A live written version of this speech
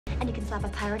And you can slap a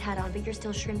pirate hat on, but you're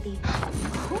still shrimpy.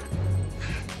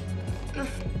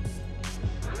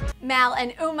 Mal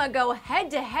and Uma go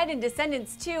head-to-head in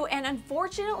Descendants 2, and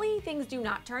unfortunately, things do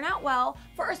not turn out well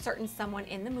for a certain someone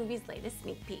in the movie's latest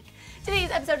sneak peek. Today's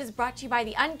episode is brought to you by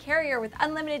the Uncarrier. With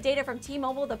unlimited data from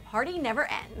T-Mobile, the party never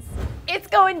ends. It's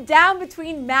going down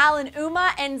between Mal and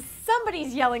Uma, and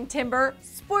somebody's yelling timber.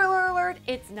 Spoiler alert,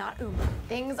 it's not Uma.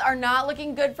 Things are not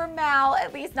looking good for Mal,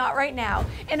 at least not right now.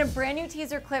 In a brand new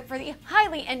teaser clip for the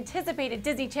highly anticipated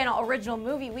Disney Channel original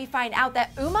movie, we find out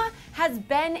that Uma has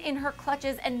Ben in her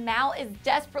clutches and Mal is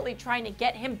desperately trying to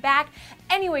get him back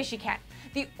any way she can.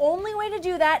 The only way to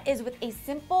do that is with a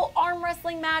simple arm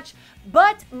wrestling match,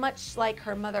 but much like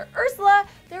her mother Ursula,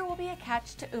 there will be a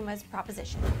catch to Uma's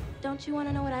proposition. Don't you want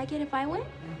to know what I get if I win?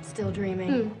 Still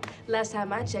dreaming. Last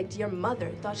time I checked, your mother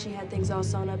thought she had things all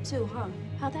sewn up too, huh?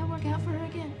 How'd that work out for her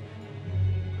again?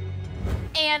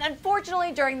 And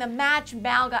unfortunately, during the match,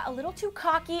 Mal got a little too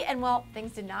cocky and, well,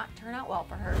 things did not turn out well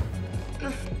for her.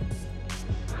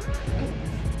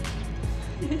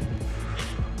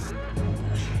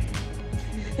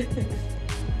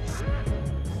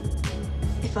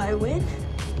 If I win,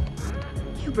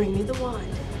 you bring me the wand.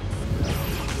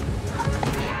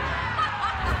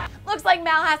 Looks like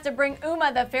Mal has to bring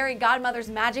Uma the Fairy Godmother's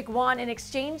magic wand in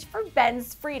exchange for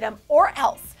Ben's freedom, or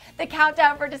else. The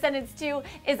countdown for Descendants 2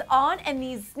 is on, and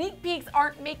these sneak peeks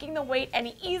aren't making the wait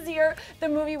any easier. The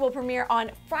movie will premiere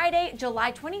on Friday,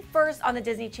 July 21st on the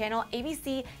Disney Channel,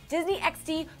 ABC, Disney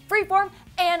XD, Freeform,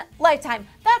 and Lifetime.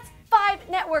 That's 5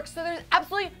 networks, so there's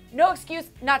absolutely no excuse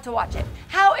not to watch it.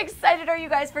 How excited are you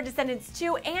guys for Descendants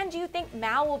 2, and do you think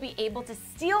Mal will be able to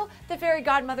steal the Fairy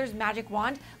Godmother's magic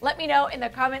wand? Let me know in the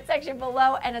comment section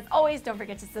below, and as always, don't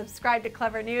forget to subscribe to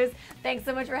Clevver News. Thanks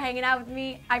so much for hanging out with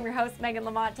me. I'm your host, Megan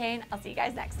LaMontagne. I'll see you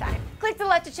guys next time. Click the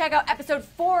left to check out episode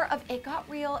 4 of It Got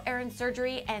Real, Aaron's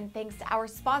Surgery, and thanks to our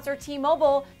sponsor,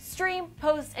 T-Mobile, stream,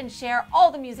 post, and share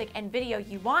all the music and video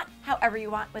you want, however you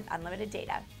want, with unlimited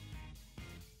data.